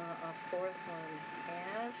 A 4th one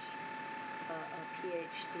has a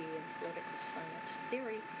PhD in political science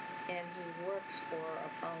theory, and he works for a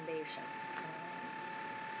foundation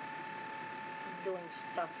doing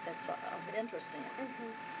stuff that's of interest to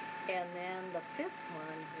him. And then the 5th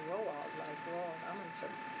one, Roald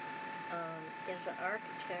Amundsen, is an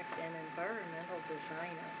architect and environmental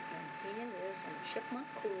designer, and he lives in Chipmunk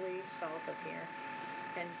Coulee, south of here,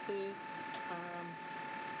 and he's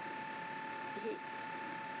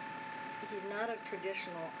not a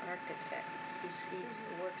traditional architect. He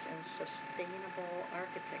works in sustainable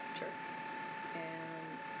architecture,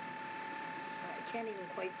 and I can't even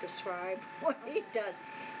quite describe what he does.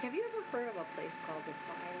 Have you ever heard of a place called the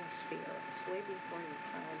Biosphere? It's way before your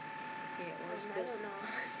time. It was this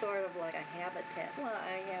sort of like a habitat. Well,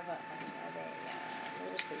 I have a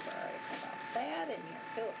newspaper article about that in here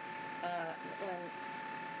too. When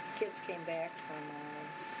kids came back from,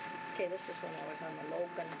 okay, this is when I was on the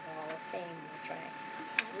Logan Hall of Fame, which I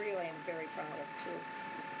really am very proud of, too.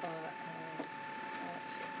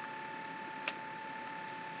 Let's see.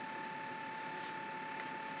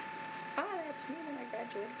 That's me when I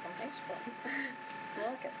graduated from high school.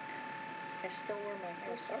 Look at I still wear my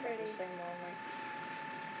hair sort of the same only.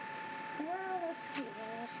 Well, let's see.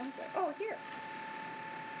 Something. Oh, here.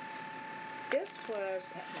 This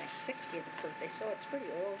was at my 60th birthday, so it's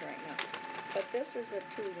pretty old right now. But this is the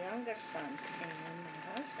two youngest sons and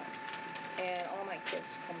my husband. And all my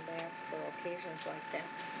kids come back for occasions like that.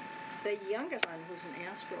 The youngest son, who's an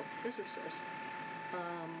astrophysicist,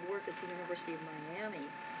 worked at the University of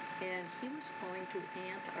Miami. And he was going to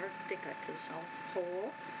Antarctica, to the South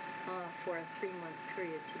Pole, for a 3-month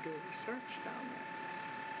period to do research down there.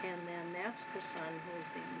 And then that's the son who is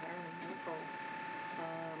the environmental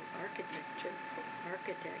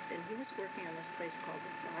architect, and he was working on this place called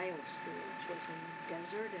the Biosphere, which was in the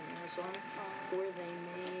desert in Arizona, where they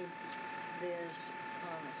made this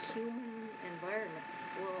human environment,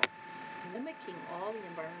 well, mimicking all the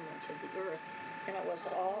environments of the Earth, and it was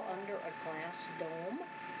all under a glass dome.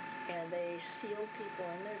 And they sealed people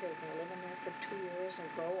in there. They were going to live in there for 2 years and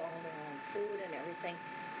grow all their own food and everything.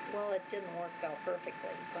 Well, it didn't work out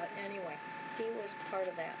perfectly. But anyway, he was part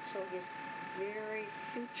of that. So he's very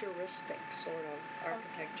futuristic sort of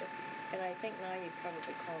architecture. And I think now you'd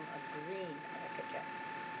probably call him a green architect.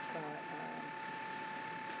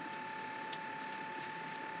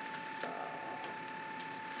 So.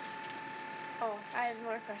 Oh, I have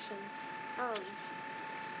more questions.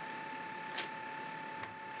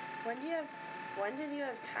 When did you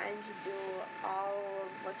have time to do all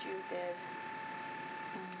of what you did?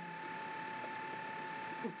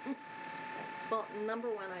 Well, number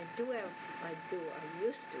one, I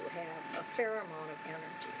used to have a fair amount of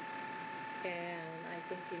energy. And I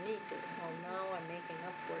think you need to. Well, now I'm making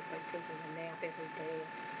up for it by taking a nap every day,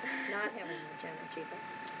 not having much energy. But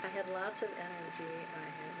I had lots of energy. I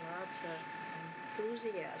had lots of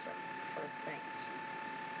enthusiasm for things.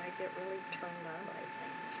 I get really turned on by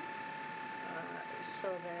things. So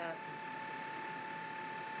that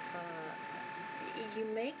you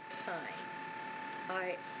make time.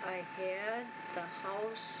 I had the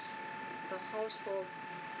household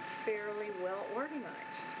fairly well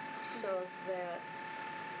organized, so that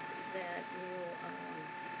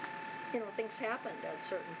you know, things happened at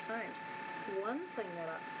certain times. One thing that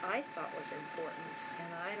I thought was important,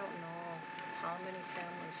 and I don't know how many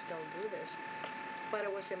families still do this, but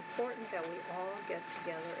it was important that we all get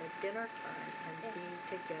together at dinner time and be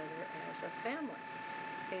together as a family.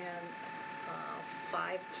 And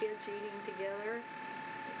 5 kids eating together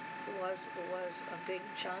was a big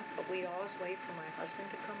chunk, but we'd always wait for my husband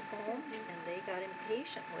to come home, and they got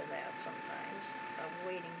impatient with that sometimes, of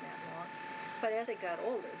waiting that long. But as they got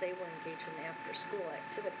older, they were engaged in after-school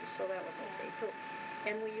activities, so that was okay too.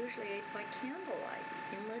 And we usually ate by candlelight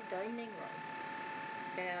in the dining room.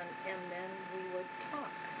 And then we would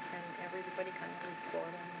talk, and everybody kind of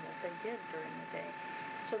report on what they did during the day.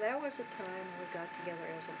 So that was the time we got together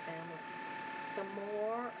as a family. The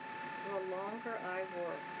longer I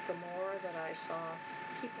worked, the more that I saw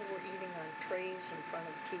people were eating on trays in front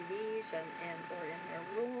of TVs and or in their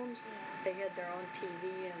rooms. They had their own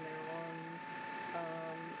TV and their own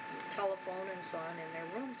telephone and so on in their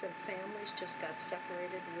rooms, and families just got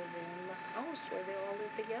separated within the house where they all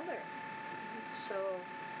lived together. So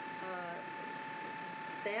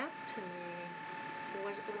that to me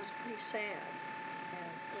was pretty sad.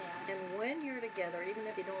 And when you're together, even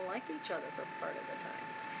if you don't like each other for part of the time.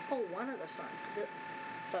 Oh, one of the sons, the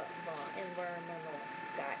environmental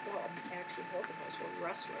guy, well, actually both of us were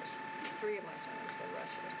wrestlers. 3 of my sons were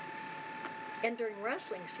wrestlers. And during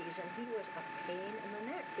wrestling season, he was a pain in the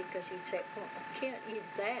neck because he'd say, oh, I can't eat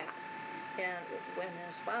that. And when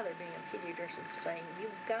his father, being a pediatrician, saying,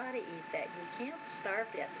 you've got to eat that. You can't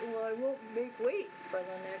starve to death. Well, I won't make weight for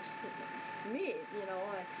the next meet,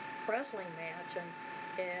 a wrestling match.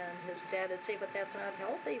 And his dad would say, but that's not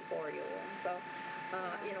healthy for you. And so,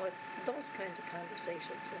 it's those kinds of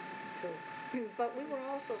conversations too. But we were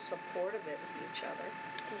also supportive of each other.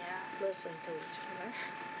 Yeah. Listen to each other.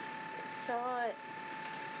 So,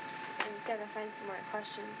 I'm gonna find some more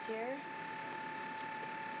questions here.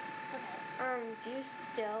 Okay. Do you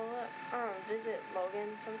still visit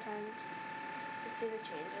Logan sometimes to see the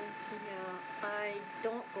changes? Yeah, I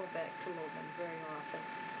don't go back to Logan very often.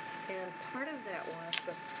 And part of that was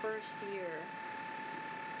the first year,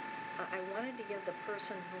 I wanted to give the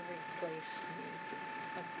person who replaced me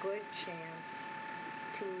a good chance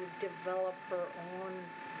to develop her own,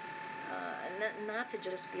 not to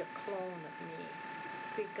just be a clone of me,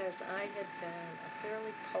 because I had been a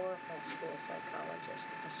fairly powerful school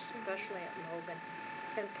psychologist, especially at Logan.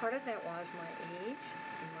 And part of that was my age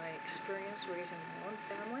and my experience raising my own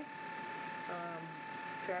family.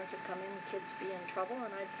 Parents would come in, kids be in trouble,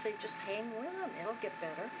 and I'd say, just hang with them, it'll get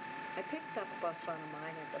better. I picked up a son of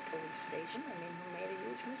mine at the police station, who made a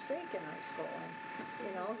huge mistake in high school. And,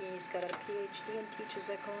 he's got a PhD and teaches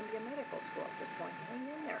at Columbia Medical School at this point. Hang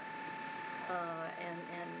in there.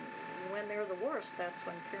 And when they're the worst, that's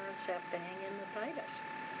when parents have to hang in the tightest.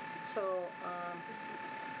 So, I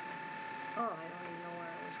don't even know where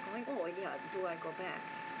I was going. Oh, yeah, do I go back?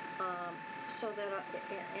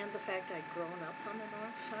 And the fact I'd grown up on the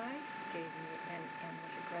north side gave me, and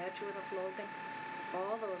was a graduate of Logan,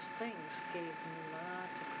 all those things gave me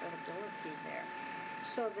lots of credibility there.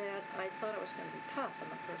 So that I thought it was going to be tough on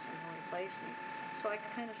the person who replaced me. So I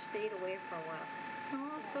kind of stayed away for a while.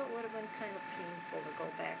 Also, it would have been kind of painful to go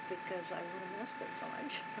back because I would have missed it so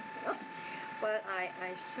much. But I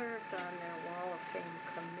served on their Wall of Fame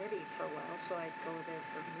committee for a while, so I'd go there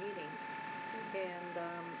for meetings. And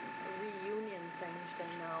reunion things, they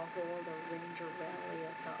now hold a Ranger Rally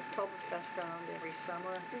at the Oktoberfest ground every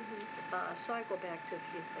summer. So I go back to a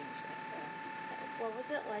few things like that. What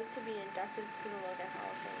was it like to be inducted to the Logan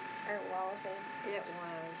Hall of Fame, or Wall of Fame? It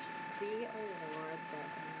was the award that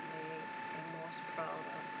I am most proud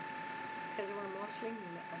of. Because there were mostly,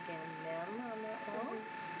 again, men on that wall.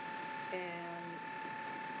 And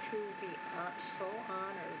to be so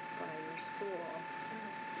honored by your school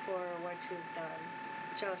for what you've done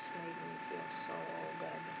just made me feel so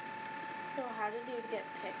good. So how did you get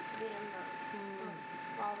picked to be in the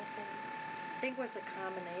Wall of Fame? I think it was a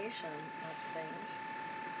combination of things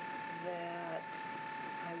that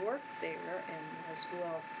I worked there and was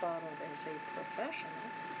well thought of as a professional.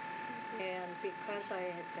 And because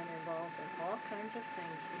I had been involved in all kinds of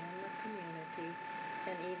things in the community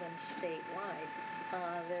and even statewide,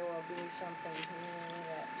 there will be something here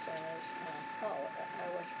that says, I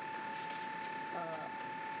was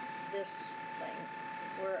this thing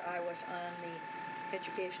where I was on the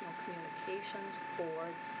Educational Communications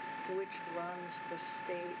Board, which runs the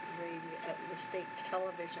state radio, the state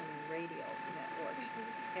television and radio networks,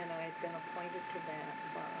 and I had been appointed to that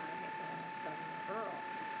by Governor Earl.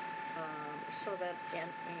 So that,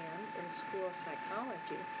 and in school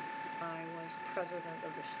psychology, I was president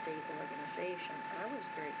of the state organization. I was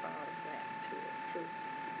very proud of that, to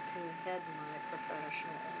head my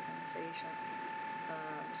professional organization.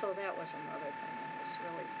 So that was another thing I was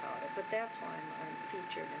really proud of. But that's why I'm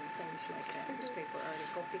featured in things like that newspaper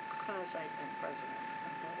article, because I've been president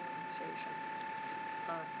of that organization.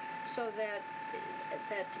 So that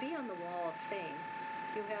to be on the Wall of Fame,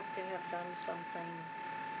 you have to have done something,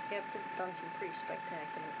 you have to have done some pretty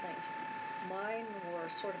spectacular things. Mine were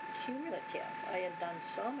sort of cumulative. I had done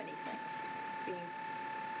so many things, being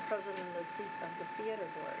president of the theater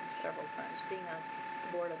board several times, being on the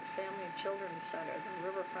board of the Family and Children's Center, the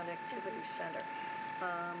Riverfront Activity Center.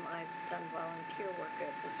 I've done volunteer work at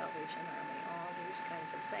the Salvation Army, all these kinds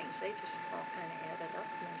of things. They just all kind of added up,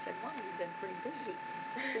 and I said, well, you've been pretty busy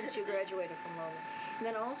since you graduated from Logan. And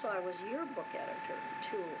then also I was yearbook editor,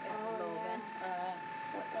 too, at Logan. Yeah.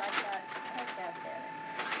 I've got that in there.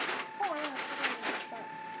 Oh, I have my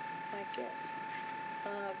sons, my kids.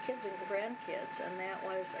 Kids and grandkids, and that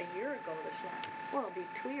was a year ago it'll be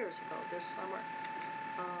 2 years ago this summer.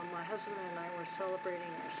 My husband and I were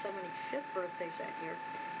celebrating our 75th birthdays that year,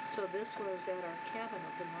 so this was at our cabin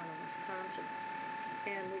up in Warren, Wisconsin.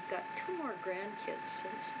 And we've got 2 more grandkids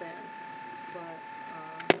since then,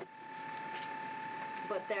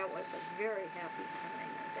 but that was a very happy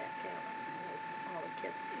time at that cabin with all the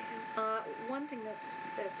kids. One thing that's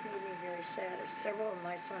made me very sad is several of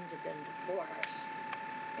my sons have been divorced,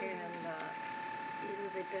 and either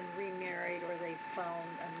they've been remarried or they found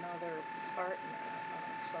another partner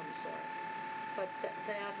of some sort. But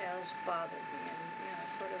that has bothered me, and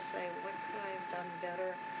sort of say, what could I have done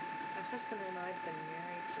better? My husband and I have been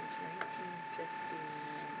married since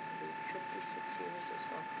 1959, 56 years as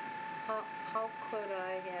well. How could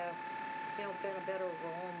I have, been a better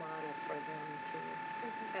role model for them to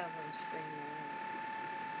have them stay married?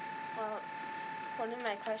 Well, one of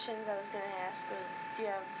my questions I was going to ask was, do you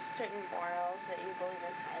have certain morals that you believe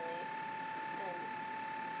in highly? And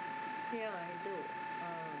yeah, I do.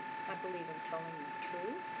 I believe in telling the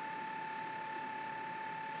truth.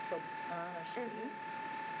 So honesty.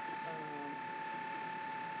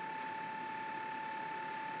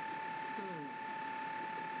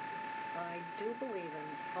 I do believe in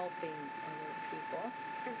helping other people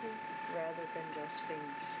rather than just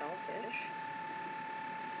being selfish.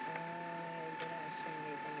 Did I seeing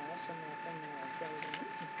anything else in that building.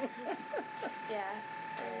 Yeah.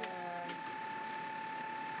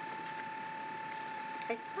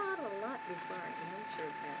 I thought a lot before I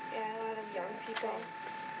answered that. Yeah, a lot of young people.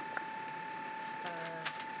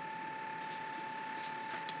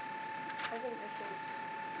 I think this is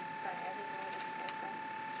by everyone spoken.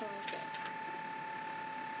 Okay.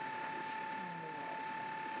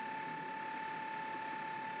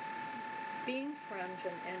 Being friends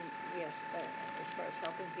and yes, as far as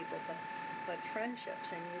helping people, but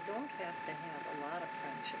friendships, and you don't have to have a lot of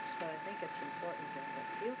friendships, but I think it's important to have a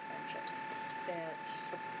few friendships that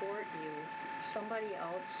support you, somebody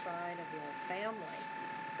outside of your family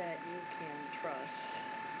that you can trust.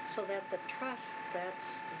 So that the trust,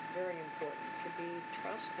 that's very important, to be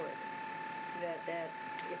trustworthy. That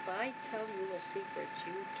if I tell you a secret,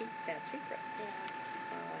 you keep that secret. Yeah.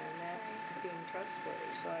 And that's being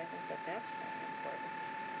trustworthy. So I think that that's very important.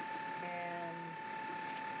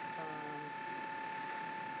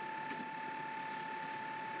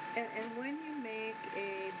 And when you make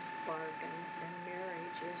a bargain, and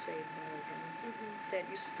marriage is a bargain, that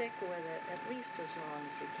you stick with it at least as long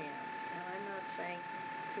as you can. And I'm not saying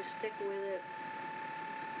you stick with it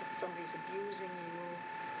if somebody's abusing you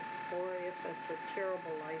or if it's a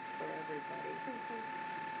terrible life for everybody.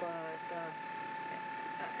 But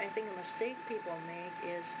I think a mistake people make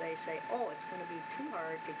is they say, oh, it's going to be too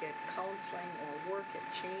hard to get counseling or work at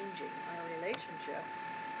changing our relationship,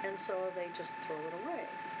 and so they just throw it away.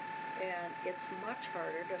 And it's much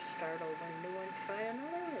harder to start over new and try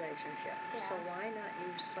another relationship. Yeah. So why not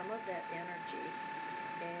use some of that energy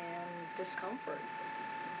and discomfort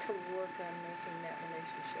to work on making that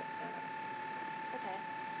relationship better? Okay.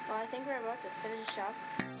 Well, I think we're about to finish up.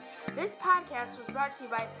 This podcast was brought to you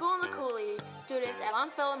by School in the Coulee students at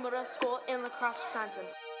Longfellow Middle School in La Crosse, Wisconsin.